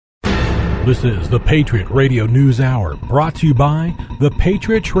This is the Patriot Radio News Hour, brought to you by the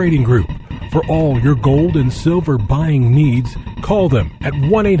Patriot Trading Group. For all your gold and silver buying needs, call them at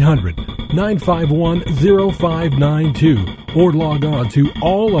 1-800-951-0592 or log on to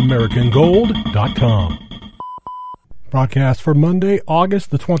allamericangold.com. Broadcast for Monday, August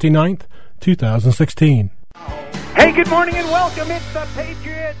the 29th, 2016. Hey, good morning and welcome. It's the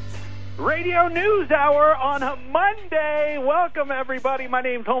Patriot Radio News Hour on a Monday. Welcome, everybody. My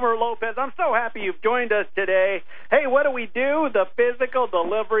name's Homer Lopez. I'm so happy you've joined us today. Hey, what do? The physical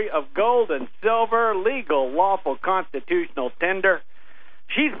delivery of gold and silver, legal, lawful, constitutional tender.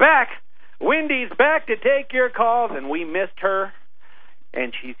 She's back. Wendy's back to take your calls, and we missed her.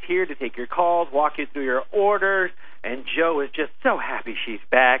 And she's here to take your calls, walk you through your orders, and Joe is just so happy she's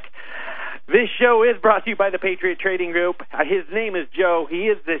back. This show is brought to you by the Patriot Trading Group. His name is Joe. He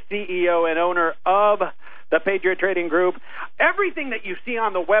is the CEO and owner of the Patriot Trading Group. Everything that you see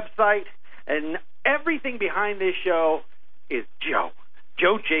on the website and everything behind this show is Joe.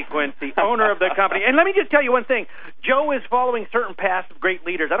 Joe Jaquin, the owner of the company. And let me just tell you one thing. Joe is following certain paths of great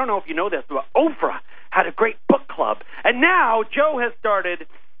leaders. I don't know if you know this, but Oprah had a great book club. And now Joe has started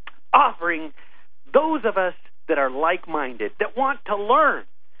offering those of us that are like-minded, that want to learn,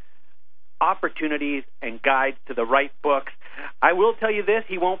 opportunities and guides to the right books. I will tell you this,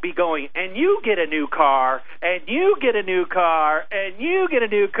 he won't be going, and you get a new car, and you get a new car, and you get a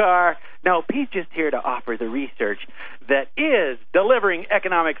new car. No, he's just here to offer the research that is delivering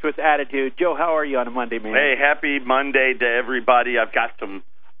economics with attitude. Joe, how are you on a Monday, man? Hey, happy Monday to everybody. I've got some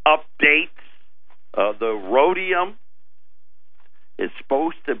updates. The rhodium is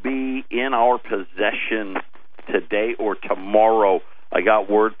supposed to be in our possession today or tomorrow. I got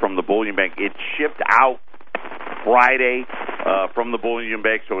word from the Bullion Bank. It shipped out Friday from the Bullion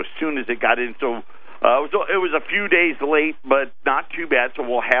Bank, so as soon as it got in, it was a few days late, but not too bad. So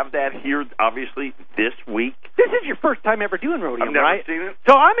we'll have that here, obviously, this week. This is your first time ever doing rhodium, I've never right? seen it.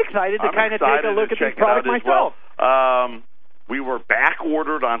 So I'm excited to kind of take a look at this product myself. Well. We were back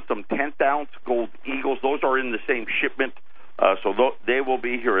ordered on some 10th-ounce gold eagles. Those are in the same shipment, so they will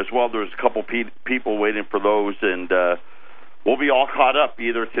be here as well. There's a couple people waiting for those, and we'll be all caught up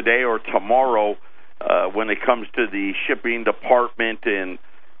either today or tomorrow when it comes to the shipping department. And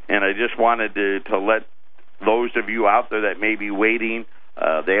I just wanted to let those of you out there that may be waiting,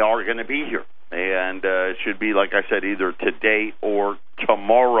 they are going to be here. And it should be, like I said, either today or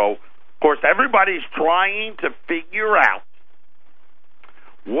tomorrow. Of course, everybody's trying to figure out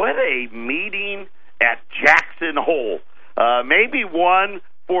what a meeting at Jackson Hole. Maybe one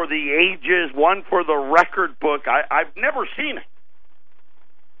for the ages, one for the record book. I've never seen it.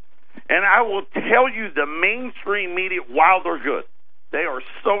 And I will tell you, the mainstream media, wow, they're good. They are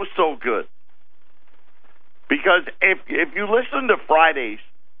so good. Because if you listen to Friday's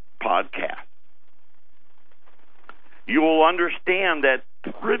podcast, you will understand that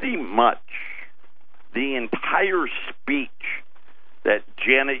pretty much the entire speech that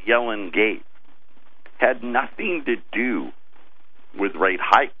Janet Yellen gave had nothing to do with rate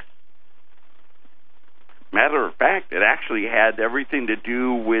hikes. Matter of fact, it actually had everything to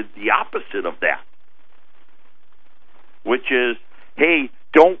do with the opposite of that, which is, hey,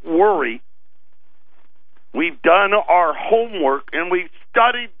 don't worry, we've done our homework and we've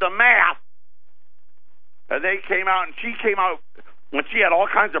studied the math. And they came out, and she came out when she had all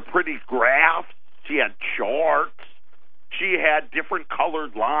kinds of pretty graphs. She had charts. She had different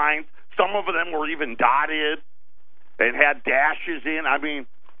colored lines. Some of them were even dotted and had dashes in. I mean,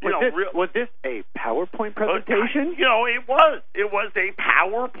 was this a PowerPoint presentation? It was. It was a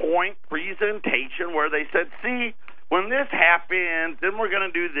PowerPoint presentation where they said, see, when this happens, then we're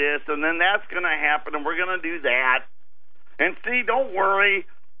going to do this, and then that's going to happen, and we're going to do that. And see, don't worry,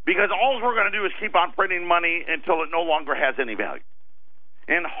 because all we're going to do is keep on printing money until it no longer has any value.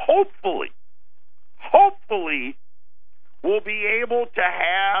 And hopefully, we'll be able to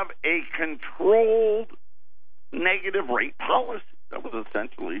have a controlled negative rate policy. That was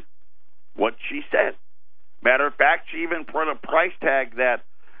essentially what she said. Matter of fact, she even put a price tag that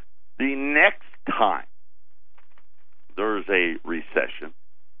the next time there's a recession,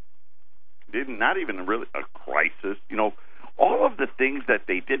 not even really a crisis, all of the things that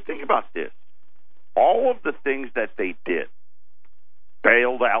they did, think about this, all of the things that they did,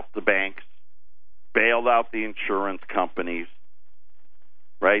 bailed out the banks, bailed out the insurance companies,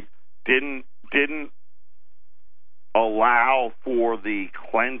 right? Didn't allow for the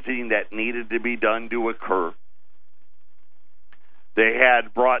cleansing that needed to be done to occur. They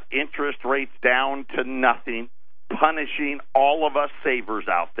had brought interest rates down to nothing, punishing all of us savers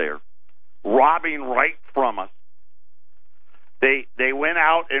out there, robbing right from us. They went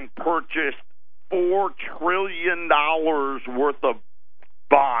out and purchased $4 trillion worth of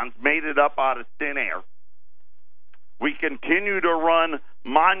bonds, made it up out of thin air. We continue to run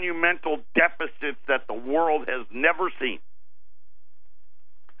monumental deficits that the world has never seen.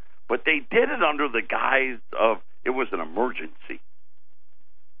 But they did it under the guise of it was an emergency.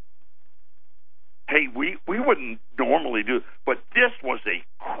 Hey, we wouldn't normally do it, but this was a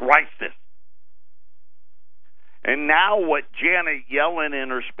crisis. And now what Janet Yellen in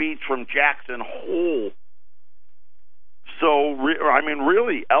her speech from Jackson Hole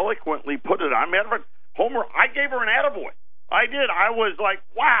really eloquently put it. Homer, I gave her an attaboy. I did. I was like,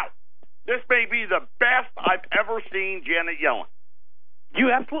 wow, this may be the best I've ever seen Janet Yellen.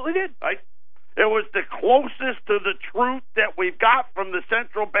 You absolutely did. It was the closest to the truth that we've got from the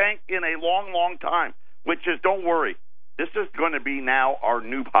central bank in a long, long time, which is, don't worry, this is going to be now our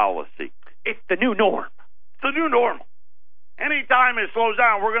new policy. It's the new norm. It's the new normal. Anytime it slows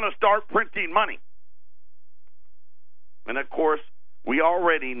down, we're going to start printing money. And, of course, we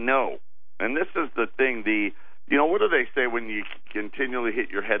already know, and this is the thing, what do they say when you continually hit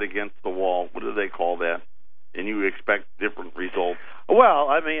your head against the wall? What do they call that? And you expect different results. Well,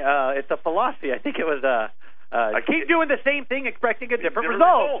 it's a philosophy. I think it was keep doing the same thing, expecting a different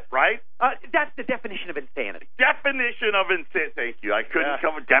result. Right? That's the definition of insanity. Definition of insanity. Thank you. I couldn't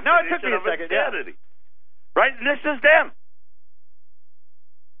come with definition No, it took me a second. Insanity. Yeah. Right? And this is them.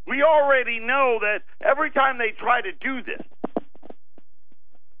 We already know that every time they try to do this,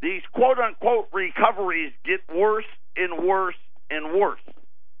 these quote-unquote recoveries get worse and worse and worse.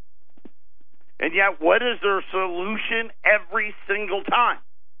 And yet, what is their solution every single time?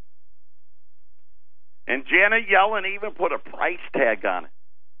 And Janet Yellen even put a price tag on it.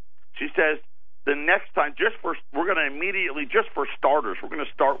 She says the next time, we're going to immediately, just for starters, we're going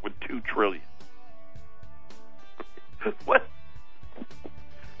to start with $2 trillion. What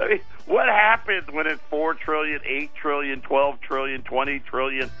happens when it's $4 trillion, $8 trillion, $12 trillion, $20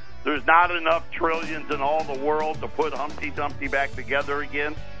 trillion? There's not enough trillions in all the world to put Humpty Dumpty back together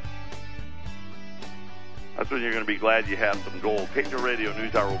again. That's when you're going to be glad you have some gold. Patriot Radio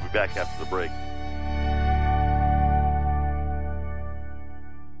News Hour will be back after the break.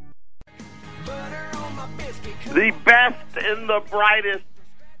 The best and the brightest,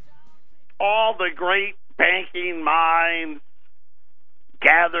 all the great banking minds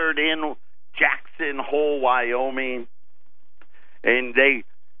gathered in Jackson Hole, Wyoming, and they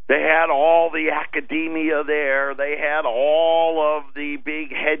had all the academia there. They had all of the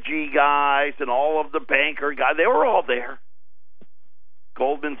big hedgy guys and all of the banker guys. They were all there.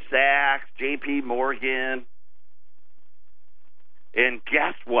 Goldman Sachs, J.P. Morgan. And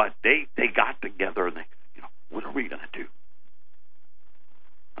guess what? They got together and they, what are we going to do?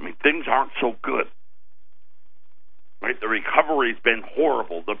 Things aren't so good. Right? The recovery's been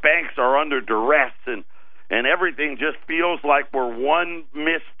horrible. The banks are under duress and everything just feels like we're one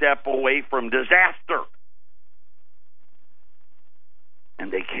misstep away from disaster.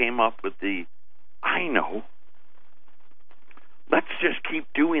 And they came up with let's just keep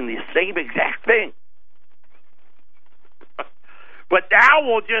doing the same exact thing. But now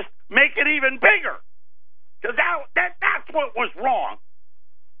we'll just make it even bigger. Because that's what was wrong.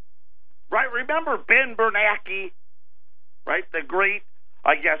 Right? Remember Ben Bernanke, right? The great,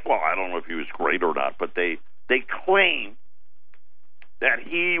 I don't know if he was great or not, but they claim that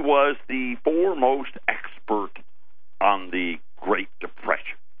he was the foremost expert on the Great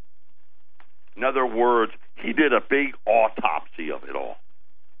Depression. In other words, he did a big autopsy of it all,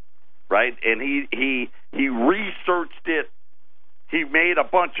 right? And he researched it. He made a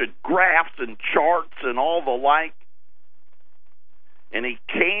bunch of graphs and charts and all the like, and he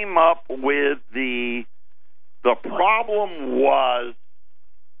came up with the problem was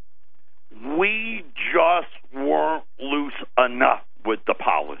we just weren't loose enough with the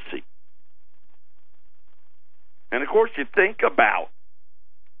policy. And, of course, you think about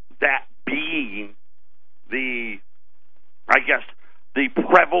that being the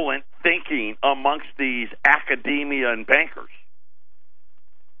prevalent thinking amongst these academia and bankers,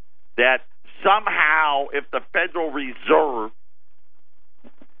 that somehow if the Federal Reserve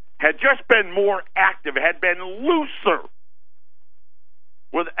had just been more active, had been looser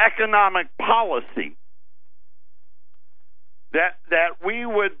with economic policy, that we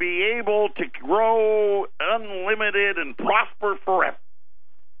would be able to grow unlimited and prosper forever.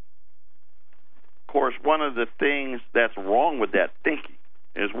 Of course, one of the things that's wrong with that thinking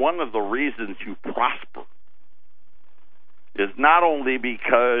is one of the reasons you prosper is not only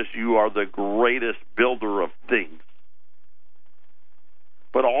because you are the greatest builder of things,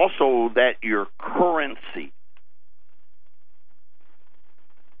 but also that your currency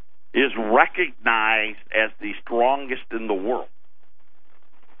is recognized as the strongest in the world.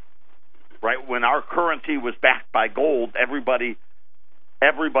 Right? When our currency was backed by gold, everybody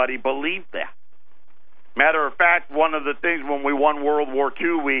believed that. Matter of fact, one of the things when we won World War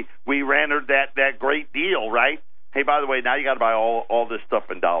II, we rendered that great deal, right? Hey, by the way, now you got to buy all this stuff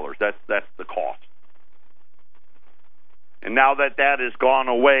in dollars. That's the cost. And now that has gone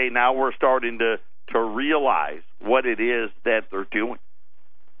away, now we're starting to realize what it is that they're doing.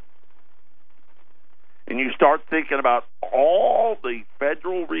 And you start thinking about all the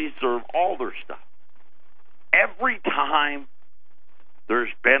Federal Reserve, all their stuff. Every time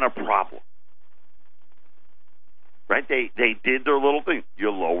there's been a problem, right? They did their little thing. You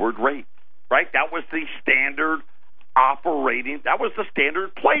lowered rates, right? That was the standard operating. That was the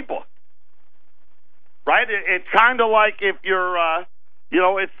standard playbook, right? It's kind of like if you're,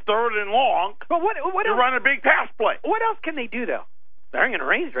 it's third and long. But what you else, run a big pass play. What else can they do though? They aren't going to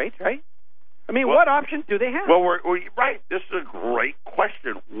raise rates, right? I mean, what options do they have? Well, we're right. This is a great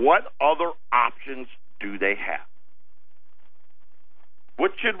question. What other options do they have?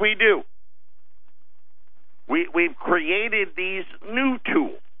 What should we do? We've created these new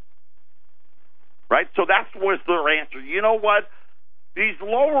tools, right? So that was their answer. You know what? These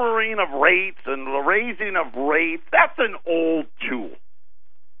lowering of rates and the raising of rates, that's an old tool.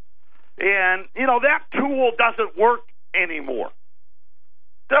 And, that tool doesn't work anymore.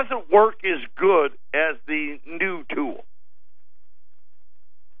 Doesn't work as good as the new tool.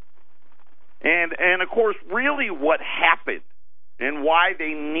 And of course, really what happened and why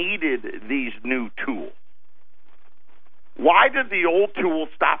they needed these new tools. Why did the old tool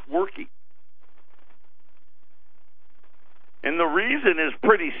stop working? And the reason is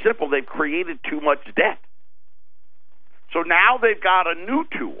pretty simple. They've created too much debt. So now they've got a new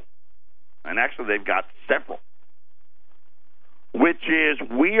tool. And actually they've got several. Which is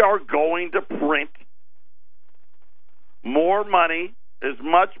we are going to print more money, as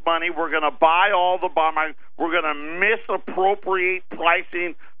much money. We're going to buy all the bond money. We're going to misappropriate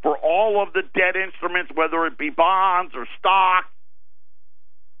pricing for all of the debt instruments, whether it be bonds or stocks.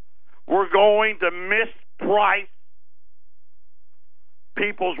 We're going to misprice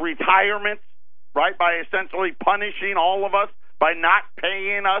people's retirements, right, by essentially punishing all of us by not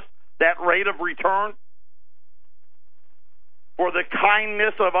paying us that rate of return. For the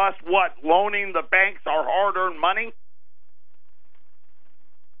kindness of us, loaning the banks our hard-earned money?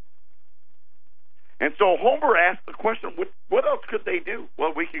 And so Homer asked the question, what else could they do?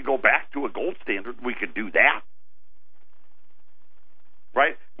 Well, we could go back to a gold standard. We could do that.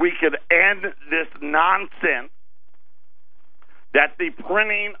 Right? We could end this nonsense that the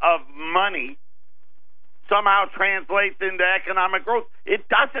printing of money somehow translates into economic growth. It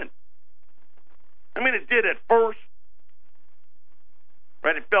doesn't. I mean, it did at first.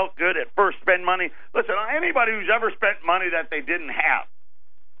 Right, it felt good at first, spend money. Listen, anybody who's ever spent money that they didn't have,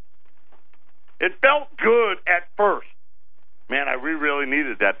 it felt good at first. Man, I really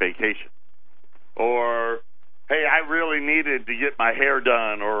needed that vacation. Or, hey, I really needed to get my hair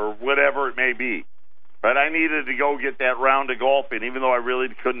done or whatever it may be. But I needed to go get that round of golf in, even though I really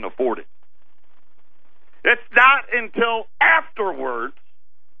couldn't afford it. It's not until afterwards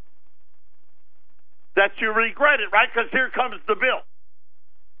that you regret it, right? Because here comes the bill.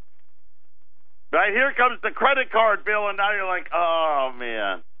 Right, here comes the credit card bill, and now you're like, oh,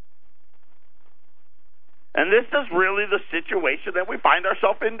 man. And this is really the situation that we find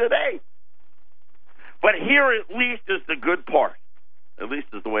ourselves in today. But here at least is the good part. At least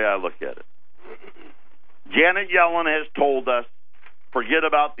is the way I look at it. Janet Yellen has told us, forget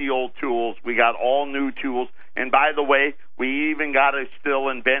about the old tools. We got all new tools. And by the way, we even got to still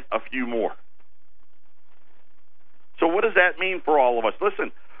invent a few more. So what does that mean for all of us?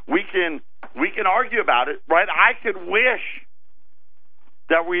 Listen, we can argue about it, right? I could wish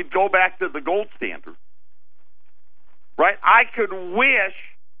that we'd go back to the gold standard, right? I could wish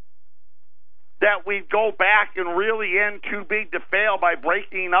that we'd go back and really end too big to fail by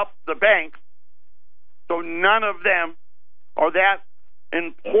breaking up the banks so none of them are that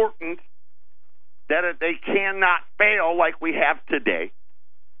important that they cannot fail like we have today.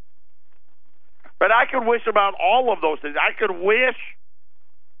 But I could wish about all of those things. I could wish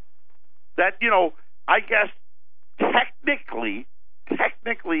that, I guess technically,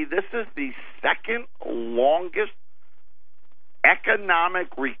 this is the second longest economic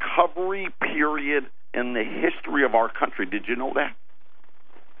recovery period in the history of our country. Did you know that?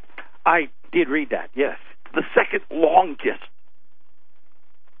 I did read that, yes. The second longest.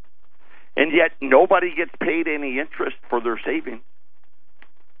 And yet nobody gets paid any interest for their savings.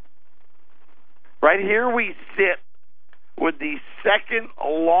 Right here we sit with the second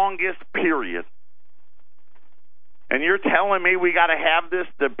longest period. And you're telling me we got to have this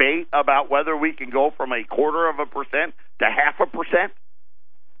debate about whether we can go from 0.25% to 0.5%?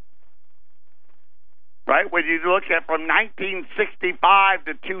 Right? When you look at from 1965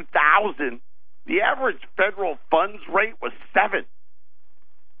 to 2000, the average federal funds rate was 7.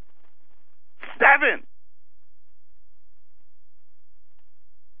 7.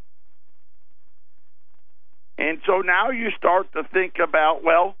 And so now you start to think about,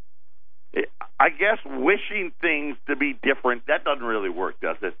 well, I guess wishing things to be different, that doesn't really work,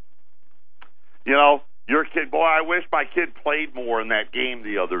 does it? You know, your kid, boy, I wish my kid played more in that game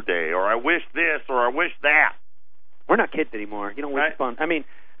the other day, or I wish this, or I wish that. We're not kids anymore. You don't wish upon,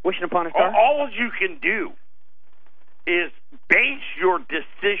 wishing upon a star? All you can do is base your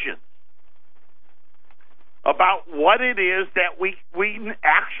decisions about what it is that we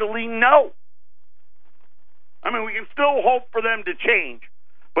actually know. I mean, we can still hope for them to change,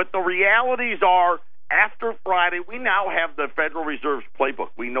 but the realities are, after Friday, we now have the Federal Reserve's playbook.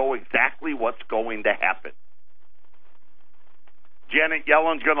 We know exactly what's going to happen. Janet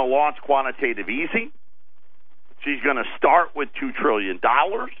Yellen's going to launch quantitative easing. She's going to start with $2 trillion.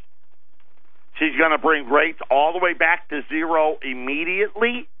 She's going to bring rates all the way back to zero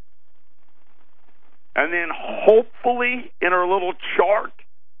immediately. And then hopefully in her little chart,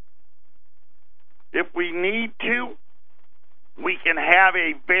 if we need to, we can have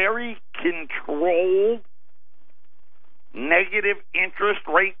a very controlled negative interest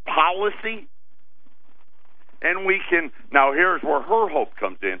rate policy. And we can, now here's where her hope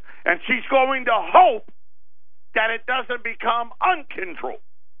comes in. And she's going to hope that it doesn't become uncontrolled.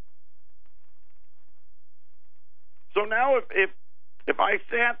 So now if I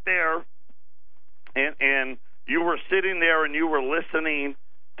sat there and you were sitting there and you were listening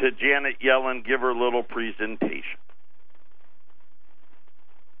to Janet Yellen give her little presentation,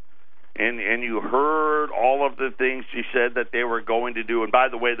 and you heard all of the things she said that they were going to do, and by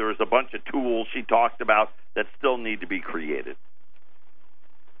the way, there was a bunch of tools she talked about that still need to be created.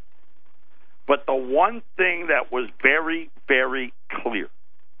 But the one thing that was very, very clear,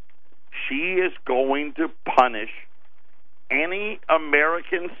 she is going to punish any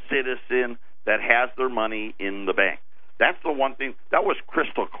American citizen that has their money in the bank. That's the one thing. That was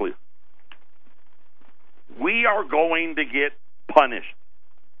crystal clear. We are going to get punished.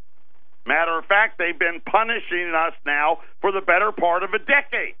 Matter of fact, they've been punishing us now for the better part of a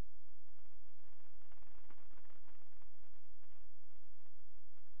decade.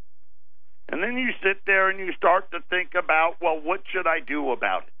 And then you sit there and you start to think about, well, what should I do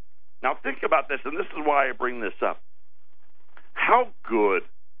about it? Now think about this, and this is why I bring this up. How good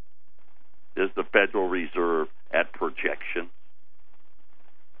is the Federal Reserve at projection?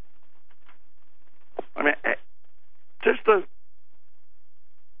 I mean, just a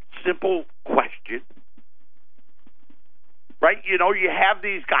simple question. Right? You know, you have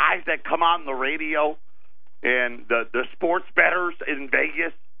these guys that come on the radio and the sports bettors in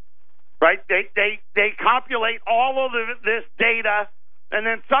Vegas, right? They compilate all of this data, and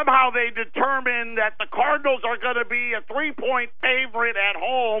then somehow they determine that the Cardinals are going to be a 3-point favorite at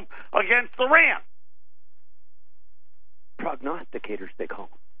home against the Rams. Prognosticators, they call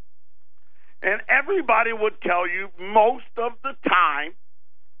them. And everybody would tell you most of the time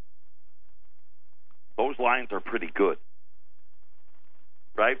those lines are pretty good.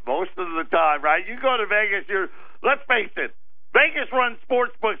 Right? Most of the time, right? You go to Vegas, let's face it, Vegas runs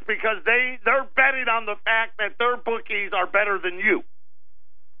sports books because they're betting on the fact that their bookies are better than you.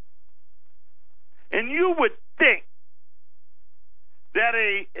 And you would think that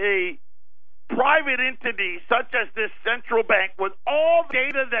a private entity such as this central bank, with all the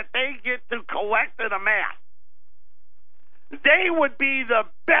data that they get to collect and amass, they would be the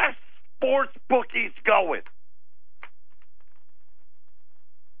best sports bookies going.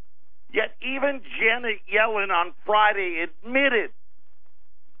 Yet even Janet Yellen on Friday admitted,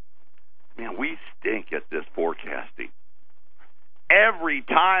 man, we stink at this forecasting. Every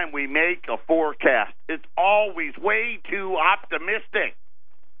time we make a forecast, it's always way too optimistic.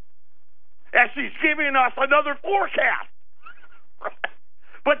 And she's giving us another forecast.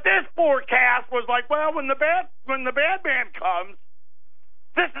 But this forecast was like, well, when the bad man comes,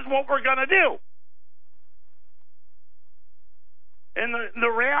 this is what we're going to do. And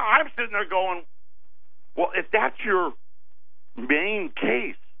I'm sitting there going, well, if that's your main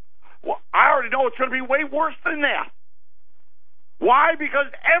case, well, I already know it's going to be way worse than that. Why? Because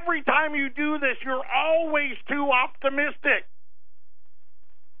every time you do this, you're always too optimistic.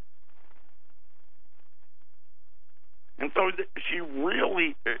 And so she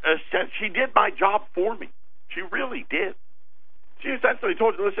really said, she did my job for me. She really did. She essentially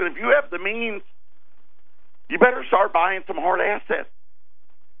told you, listen, if you have the means, you better start buying some hard assets.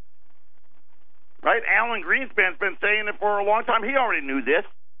 Right? Alan Greenspan's been saying it for a long time. He already knew this.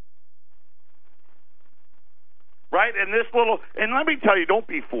 Right? And let me tell you, don't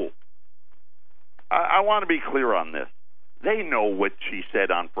be fooled. I want to be clear on this. They know what she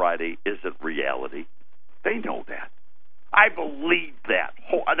said on Friday isn't reality. They know that. I believe that.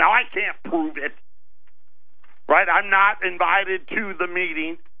 Now, I can't prove it. Right? I'm not invited to the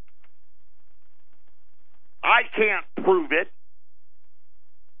meeting. I can't prove it.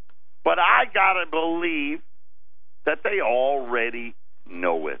 But I got to believe that they already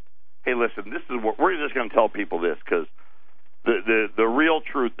know it. Hey, listen, this is what we're just going to tell people this because the real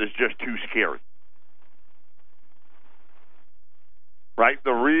truth is just too scary. Right?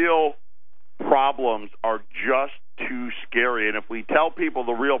 The real problems are just too scary. And if we tell people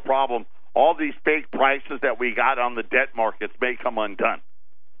the real problem, all these fake prices that we got on the debt markets may come undone.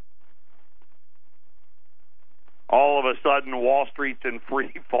 All of a sudden, Wall Street's in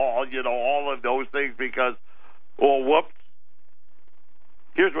free fall, all of those things because, well, whoops.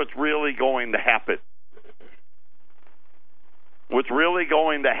 Here's what's really going to happen. What's really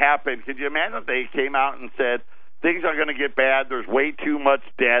going to happen, could you imagine if they came out and said, things are going to get bad, there's way too much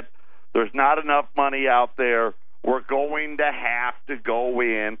debt, there's not enough money out there, we're going to have to go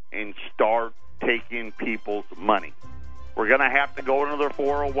in and start taking people's money. We're going to have to go into their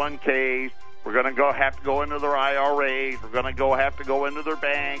 401ks, we're going to have to go into their IRAs, we're going to have to go into their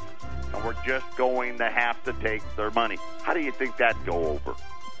banks, and we're just going to have to take their money. How do you think that'd go over?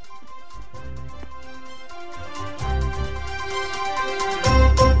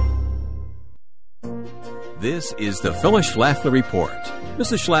 This is the Phyllis Schlafly Report.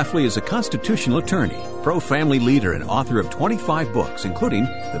 Mrs. Schlafly is a constitutional attorney, pro-family leader, and author of 25 books, including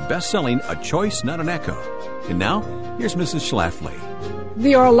the best-selling A Choice, Not an Echo. And now, here's Mrs. Schlafly.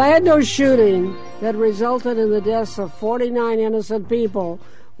 The Orlando shooting that resulted in the deaths of 49 innocent people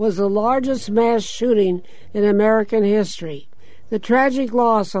was the largest mass shooting in American history. The tragic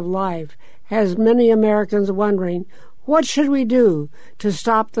loss of life has many Americans wondering, what should we do to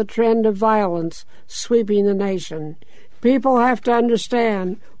stop the trend of violence sweeping the nation? People have to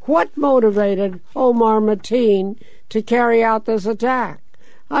understand what motivated Omar Mateen to carry out this attack.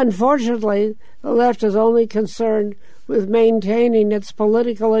 Unfortunately, the left is only concerned with maintaining its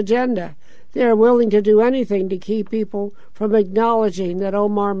political agenda. They are willing to do anything to keep people from acknowledging that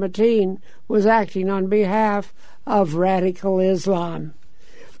Omar Mateen was acting on behalf of radical Islam.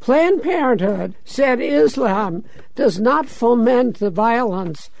 Planned Parenthood said Islam does not foment the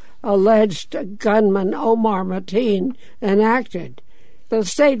violence alleged gunman Omar Mateen enacted. The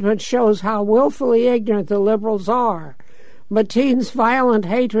statement shows how willfully ignorant the liberals are. Mateen's violent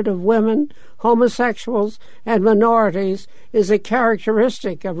hatred of women, homosexuals, and minorities is a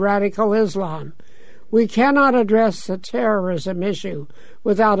characteristic of radical Islam. We cannot address the terrorism issue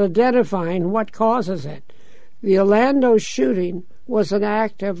without identifying what causes it. The Orlando shooting was an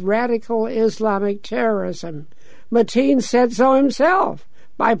act of radical Islamic terrorism. Mateen said so himself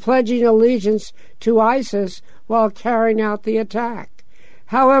by pledging allegiance to ISIS while carrying out the attack.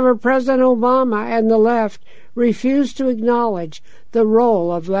 However, President Obama and the left refused to acknowledge the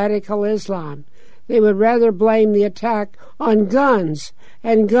role of radical Islam. They would rather blame the attack on guns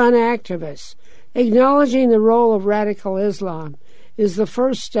and gun activists. Acknowledging the role of radical Islam is the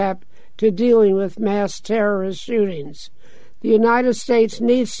first step to dealing with mass terrorist shootings. The United States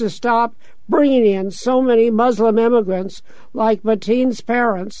needs to stop bringing in so many Muslim immigrants like Mateen's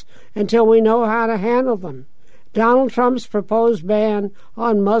parents until we know how to handle them. Donald Trump's proposed ban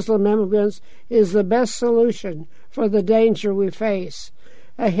on Muslim immigrants is the best solution for the danger we face.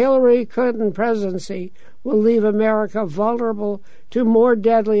 A Hillary Clinton presidency will leave America vulnerable to more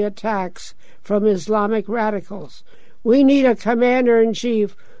deadly attacks from Islamic radicals. We need a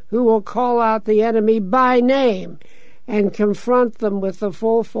commander-in-chief who will call out the enemy by name and confront them with the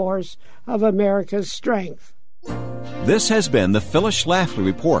full force of America's strength. This has been the Phyllis Schlafly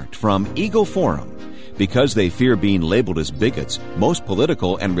Report from Eagle Forum. Because they fear being labeled as bigots, most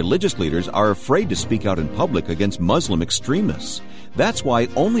political and religious leaders are afraid to speak out in public against Muslim extremists. That's why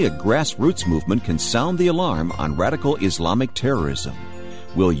only a grassroots movement can sound the alarm on radical Islamic terrorism.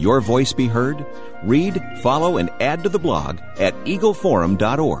 Will your voice be heard? Read, follow, and add to the blog at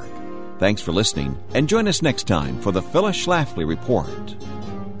eagleforum.org. Thanks for listening, and join us next time for the Phyllis Schlafly Report.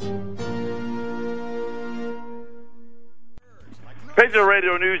 Patriot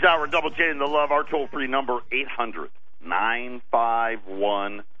Radio News Hour, Double J and the Love. Our toll-free number,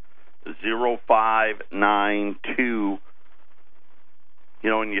 800-951-0592. You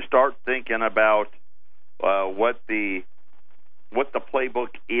know, when you start thinking about what the what the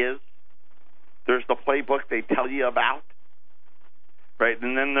playbook is. There's the playbook they tell you about, right?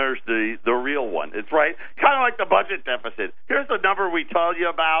 And then there's the real one. It's right, kind of like the budget deficit. Here's the number we tell you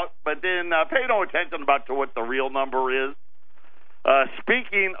about, but then pay no attention to what the real number is.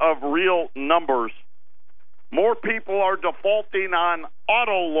 Speaking of real numbers, more people are defaulting on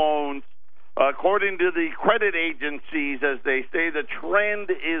auto loans, according to the credit agencies, as they say the trend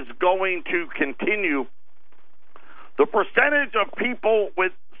is going to continue. The percentage of people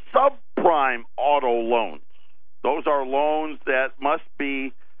with subprime auto loans, those are loans that must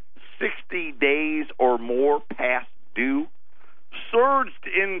be 60 days or more past due, surged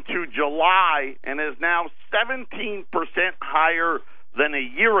into July and is now 17% higher than a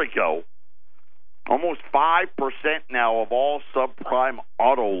year ago. Almost 5% now of all subprime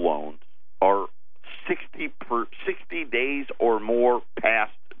auto loans are 60 days or more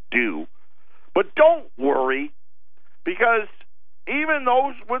past due. But don't worry, because even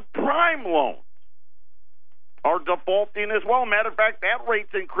those with prime loans are defaulting as well. Matter of fact, that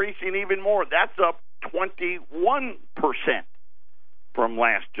rate's increasing even more. That's up 21% from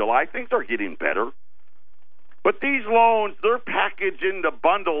last July. Things are getting better. But these loans, they're packaged into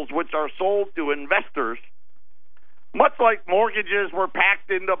bundles which are sold to investors, much like mortgages were packed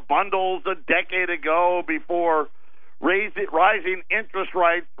into bundles a decade ago before rising interest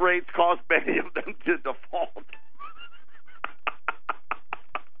rates caused many of them to default.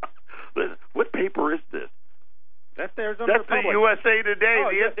 What paper is this? That's the Arizona That's Republic. the USA Today, Oh,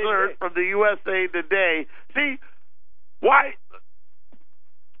 the USA insert Today. from the USA Today. See, why?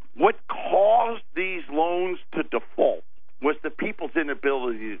 What caused these loans to default was the people's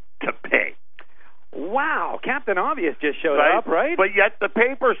inability to pay. Wow, Captain Obvious just showed Right? up, right? But yet the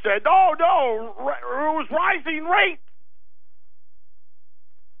paper said, oh, no, it was rising rates.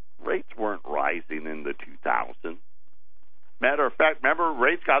 Rates weren't rising in the 2000s. Matter of fact, remember,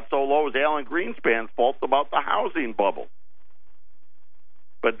 rates got so low it was Alan Greenspan's fault about the housing bubble.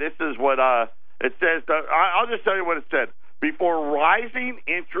 But this is what it says. I'll just tell you what it said. Before rising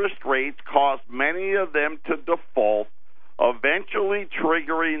interest rates caused many of them to default, eventually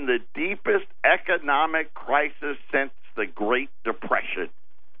triggering the deepest economic crisis since the Great Depression.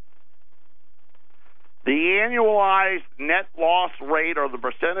 The annualized net loss rate, or the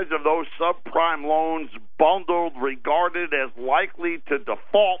percentage of those subprime loans bundled regarded as likely to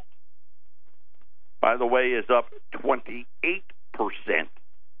default, by the way, is up 28%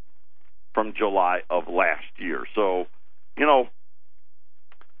 from July of last year. So,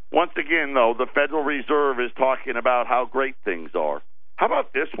 once again, though, the Federal Reserve is talking about how great things are. How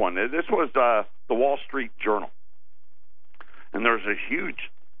about this one? This was the Wall Street Journal. And there's a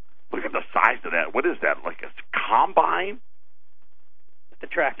huge, look at the size of that. What is that, like a combine? the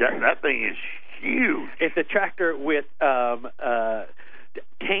tractor. That thing is huge. It's a tractor with tank-type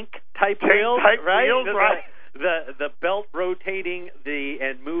wheels, right? Wheels, right. The belt rotating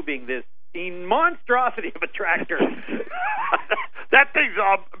and moving this monstrosity of a tractor. That thing's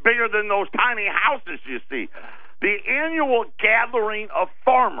bigger than those tiny houses you see. The annual gathering of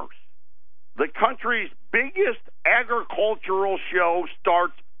farmers, the country's biggest agricultural show,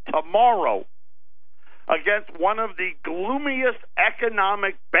 starts tomorrow against one of the gloomiest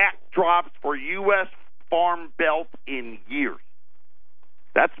economic backdrops for U.S. Farm Belt in years.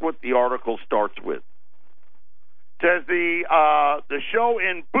 That's what the article starts with. It says the show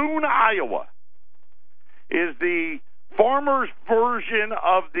in Boone, Iowa, is the farmers' version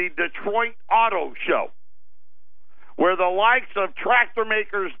of the Detroit Auto Show, where the likes of tractor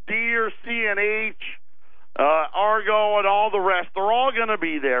makers Deere, C&H, Argo, and all the rest, they're all going to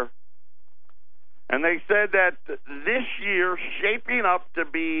be there. And they said that this year shaping up to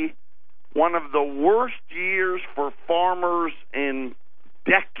be one of the worst years for farmers in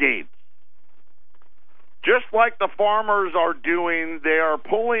decades. Just like the farmers are doing, they are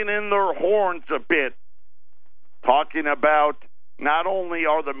pulling in their horns a bit, talking about not only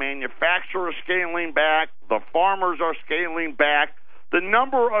are the manufacturers scaling back, the farmers are scaling back, the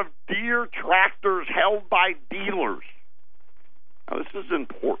number of Deere tractors held by dealers. Now, this is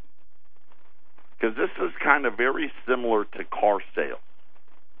important, because this is kind of very similar to car sales.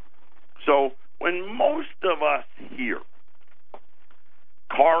 So when most of us hear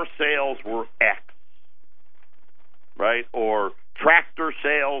car sales were X, right, or tractor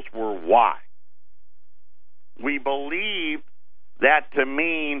sales were Y, we believe that to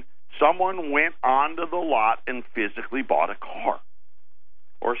mean someone went onto the lot and physically bought a car,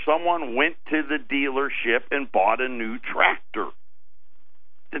 or someone went to the dealership and bought a new tractor.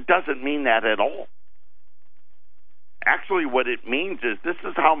 It doesn't mean that at all. Actually, what it means is this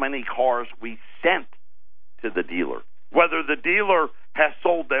is how many cars we sent to the dealer. whether the dealer has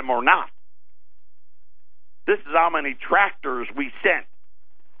sold them or not. This is how many tractors we sent,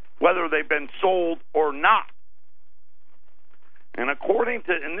 whether they've been sold or not. And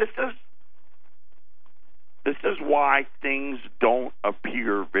this is why things don't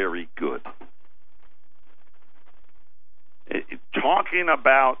appear very good. Talking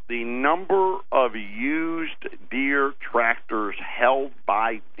about the number of used Deere tractors held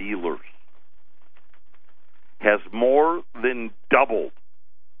by dealers has more than doubled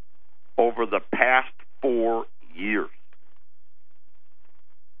over the past 4 years.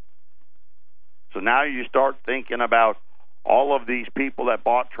 So now you start thinking about all of these people that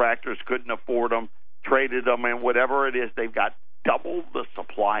bought tractors, couldn't afford them, traded them, and whatever it is, they've got double the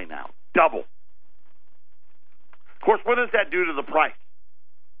supply now. Double. Of course, what does that do to the price?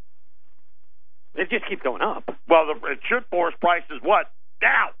 It just keeps going up. Well, it should force prices what?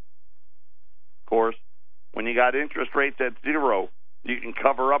 Down. Of course, when you got interest rates at 0, you can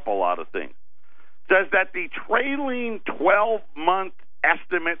cover up a lot of things. It says that the trailing 12-month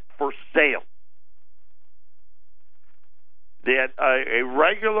estimate for sale, that a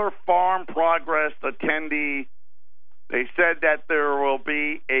regular Farm Progress attendee, they said that there will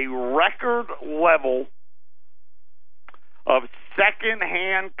be a record level of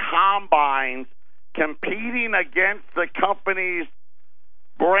second-hand combines competing against the company's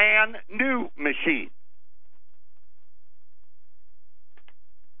brand new machine.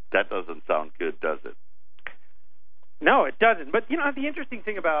 That doesn't sound good, does it? No, it doesn't. But, the interesting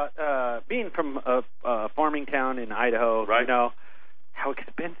thing about being from a farming town in Idaho, right. How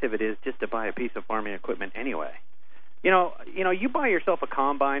expensive it is just to buy a piece of farming equipment anyway. You buy yourself a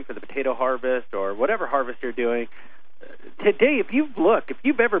combine for the potato harvest or whatever harvest you're doing. Today, if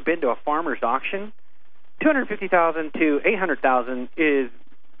you've ever been to a farmer's auction, $250,000 to $800,000 is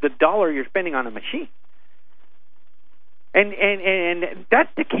the dollar you're spending on a machine. And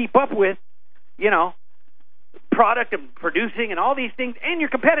that's to keep up with, product and producing and all these things and your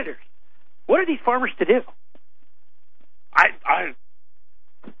competitors. What are these farmers to do? I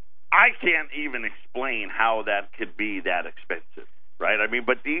can't even explain how that could be that expensive, right? I mean,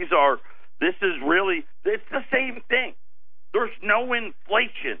 but this is really, it's the same thing. There's no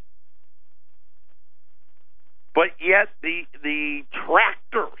inflation. But yet the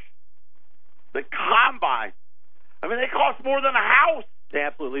tractors, the combines, they cost more than a house. They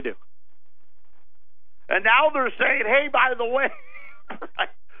absolutely do. And now they're saying, hey, by the way,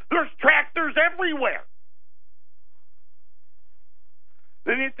 there's tractors everywhere.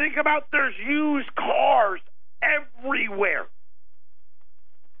 Then you think about there's used cars everywhere.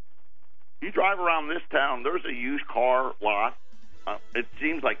 You drive around this town, there's a used car lot. It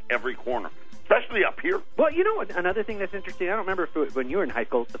seems like every corner, especially up here. Well, another thing that's interesting, I don't remember if when you were in high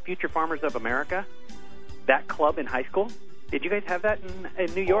school, the Future Farmers of America, that club in high school. Did you guys have that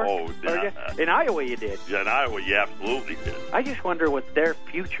in New York? Oh, in Iowa you did. Yeah, in Iowa you absolutely did. I just wonder what their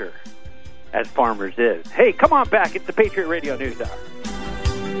future as farmers is. Hey, come on back. It's the Patriot Radio News Hour.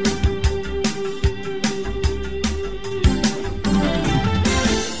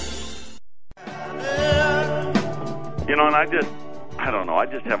 And I don't know, I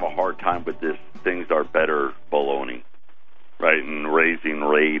just have a hard time with this things are better baloney, right? And raising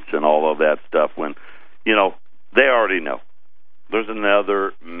rates and all of that stuff when, they already know. There's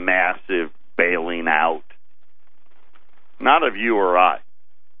another massive bailing out, not of you or I,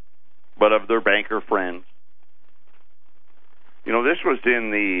 but of their banker friends. This was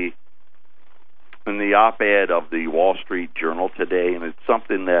in the op-ed of the Wall Street Journal today, and it's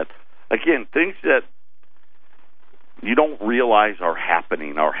something that, again, things that you don't realize are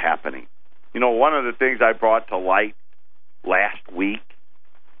happening. One of the things I brought to light last week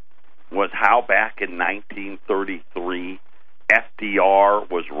was how back in 1933, FDR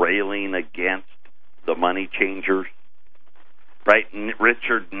was railing against the money changers, right?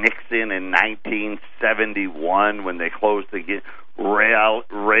 Richard Nixon in 1971, when they closed again,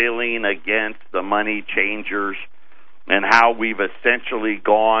 railing against the money changers, and how we've essentially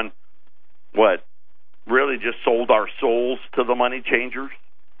gone, really just sold our souls to the money changers.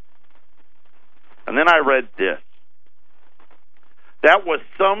 And then I read this. That was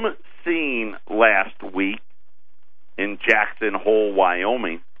some scene last week in Jackson Hole,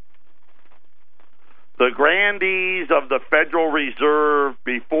 Wyoming. The grandees of the Federal Reserve,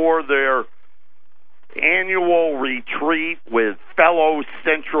 before their annual retreat with fellow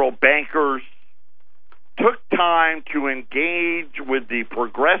central bankers, took time to engage with the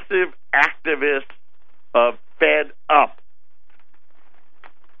progressive activists of Fed Up.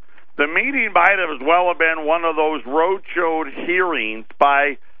 The meeting might have as well have been one of those roadshow hearings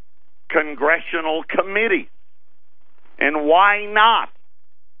by congressional committees. And why not?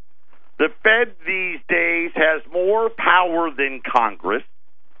 The Fed these days has more power than Congress.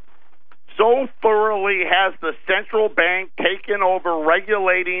 So thoroughly has the central bank taken over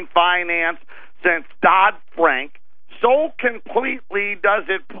regulating finance since Dodd-Frank. So completely does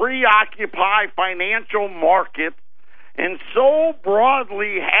it preoccupy financial markets, and so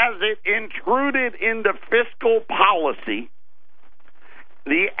broadly has it intruded into fiscal policy,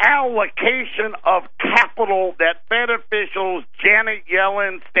 the allocation of capital that Fed officials Janet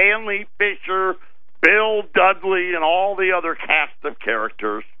Yellen, Stanley Fischer, Bill Dudley, and all the other cast of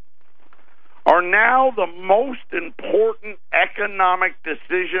characters are now the most important economic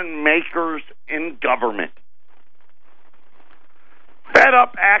decision makers in government.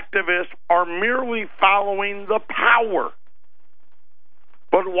 Fed-up activists are merely following the power.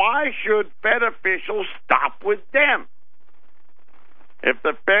 But why should Fed officials stop with them? If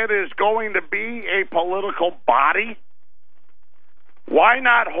the Fed is going to be a political body, why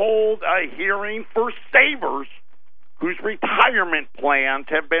not hold a hearing for savers whose retirement plans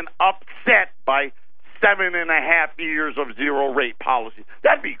have been upset by 7.5 years of zero-rate policy?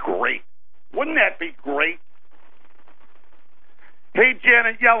 That'd be great. Wouldn't that be great? Hey,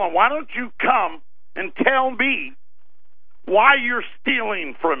 Janet Yellen, why don't you come and tell me why you're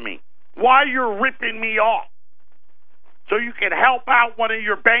stealing from me, why you're ripping me off, so you can help out one of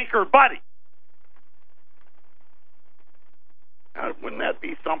your banker buddies? Wouldn't that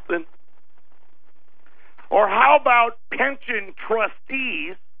be something? Or how about pension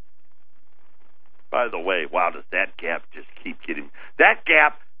trustees? By the way, wow, does that gap just keep getting... That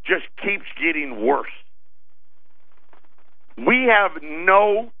gap just keeps getting worse. We have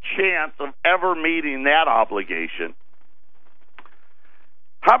no chance of ever meeting that obligation.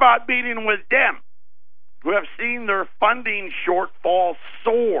 How about meeting with them, who have seen their funding shortfall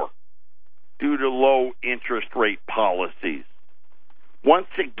soar due to low interest rate policies? Once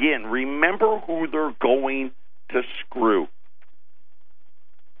again, remember who they're going to screw.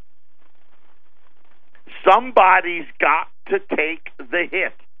 Somebody's got to take the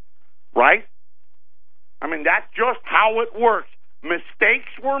hit, right? I mean, that's just how it works.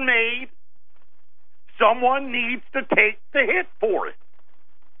 Mistakes were made. Someone needs to take the hit for it.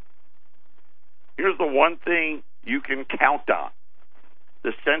 Here's the one thing you can count on.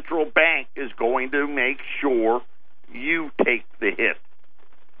 The central bank is going to make sure you take the hit.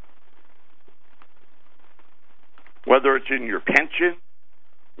 Whether it's in your pension,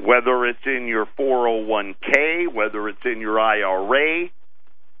 whether it's in your 401k, whether it's in your IRA,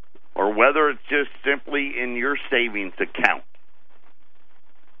 or whether it's just simply in your savings account.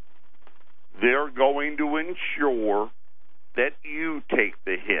 They're going to ensure that you take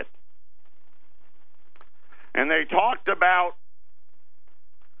the hit. And they talked about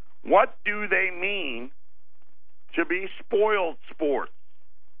what do they mean to be spoiled sports.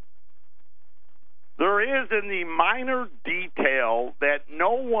 There is in the minor detail that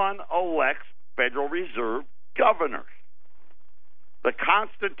no one elects Federal Reserve governors. The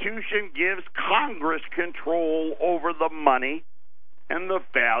Constitution gives Congress control over the money and the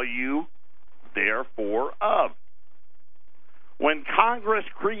value, therefore, of. When Congress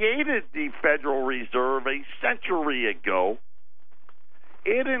created the Federal Reserve a century ago,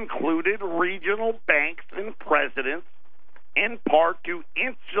 it included regional banks and presidents, in part to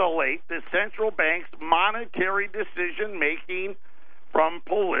insulate the central bank's monetary decision-making from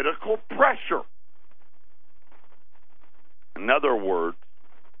political pressure. In other words,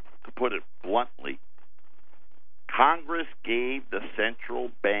 to put it bluntly, Congress gave the central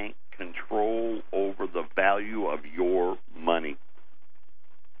bank control over the value of your money.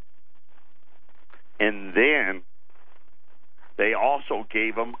 And then they also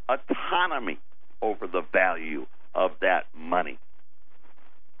gave them autonomy over the value of that money.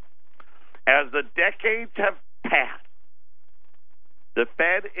 As the decades have passed, the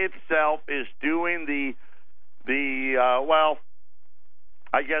Fed itself is doing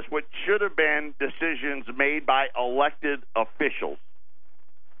I guess what should have been decisions made by elected officials.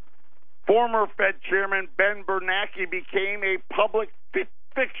 Former Fed Chairman Ben Bernanke became a public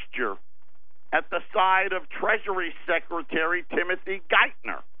fixture at the side of Treasury Secretary Timothy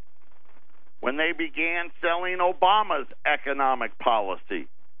Geithner when they began selling Obama's economic policy.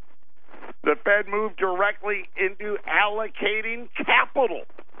 The Fed moved directly into allocating capital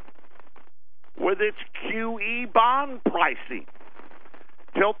with its QE bond pricing,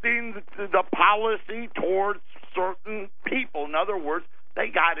 tilting the policy towards certain people. In other words, they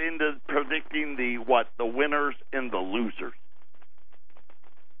got into predicting the winners and the losers.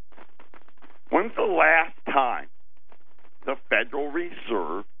 When's the last time the Federal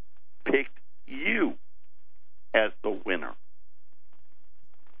Reserve picked you as the winner.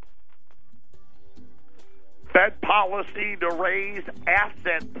 Fed policy to raise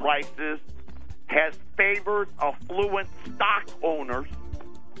asset prices has favored affluent stock owners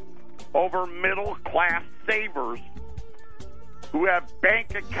over middle-class savers who have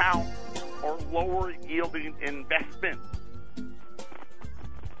bank accounts or lower-yielding investments.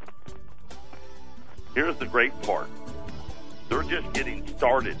 Here's the great part. They're just getting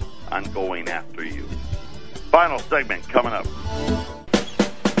started on going after you. Final segment coming up.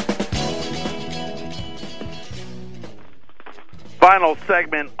 Final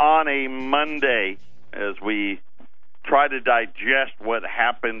segment on a Monday as we try to digest what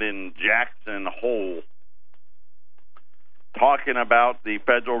happened in Jackson Hole. Talking about the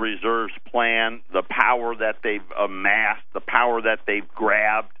Federal Reserve's plan, the power that they've amassed, the power that they've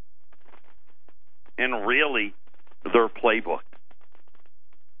grabbed, and really their playbook.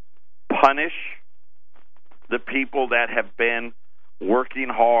 Punish the people that have been working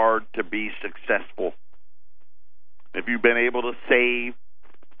hard to be successful. If you've been able to save,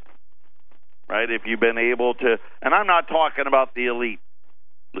 right? If you've been able to, and I'm not talking about the elite,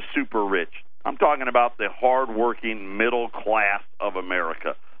 the super rich. I'm talking about the hardworking middle class of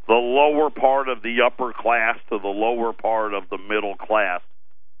America. The lower part of the upper class to the lower part of the middle class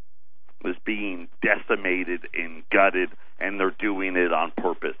is being decimated and gutted, and they're doing it on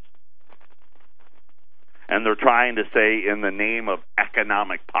purpose. And they're trying to say, in the name of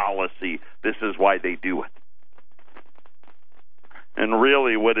economic policy, this is why they do it. And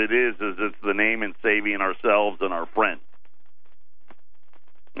really what it is it's the name in saving ourselves and our friends.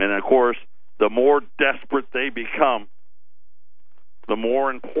 And, of course, the more desperate they become, the more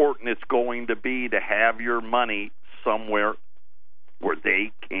important it's going to be to have your money somewhere where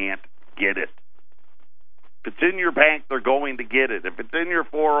they can't get it. If it's in your bank, they're going to get it. If it's in your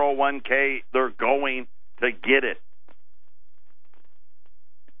 401k, they're going to get it.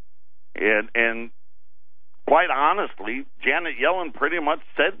 And quite honestly, Janet Yellen pretty much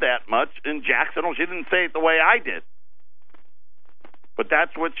said that much in Jackson Hole. She didn't say it the way I did, but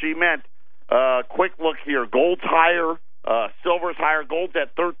that's what she meant. Quick look here. Gold's higher. Silver's higher. Gold's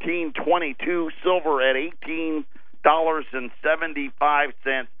at $13.22. Silver at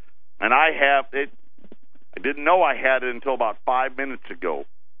 $18.75. And I have it. I didn't know I had it until about 5 minutes ago.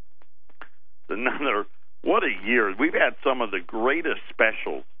 What a year. We've had some of the greatest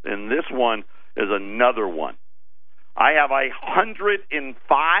specials, and this one is another one. I have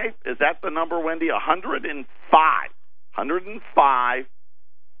 105. Is that the number, Wendy? 105. 105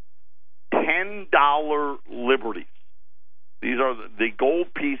 $10 Liberties. These are the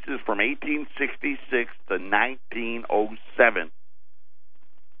gold pieces from 1866 to 1907.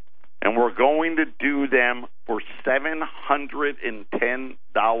 And we're going to do them for $710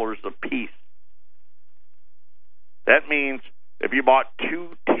 a piece. That means if you bought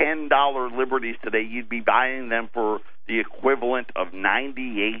two $10 Liberties today, you'd be buying them for the equivalent of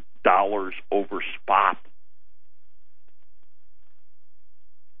 $98 over spot.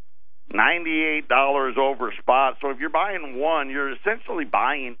 $98 over spot. So if you're buying one, you're essentially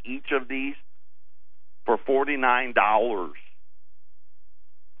buying each of these for $49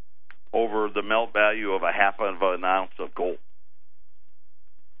 over the melt value of a half of an ounce of gold.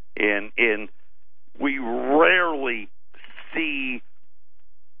 And we rarely see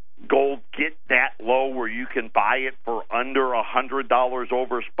gold get that low where you can buy it for under $100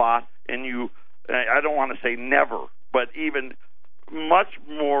 over spot. And I don't want to say never, but even much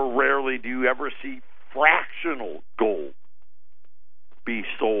more rarely do you ever see fractional gold be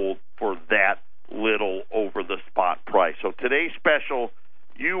sold for that little over the spot price. So today's special,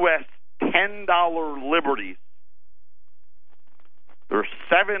 U.S. $10 Liberties, they're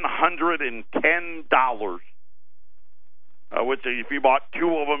 $710, which if you bought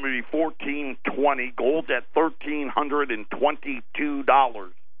two of them, it would be $1,420. Gold's at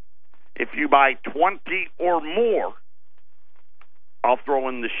 $1,322. If you buy 20 or more, I'll throw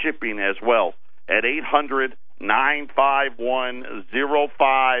in the shipping as well at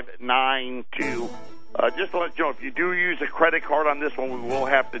 800-951-0592. Just to let you know, if you do use a credit card on this one, we will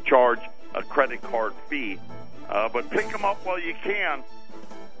have to charge a credit card fee. But pick them up while you can,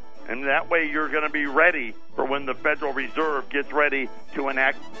 and that way you're going to be ready for when the Federal Reserve gets ready to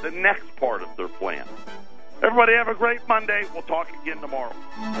enact the next part of their plan. Everybody have a great Monday. We'll talk again tomorrow.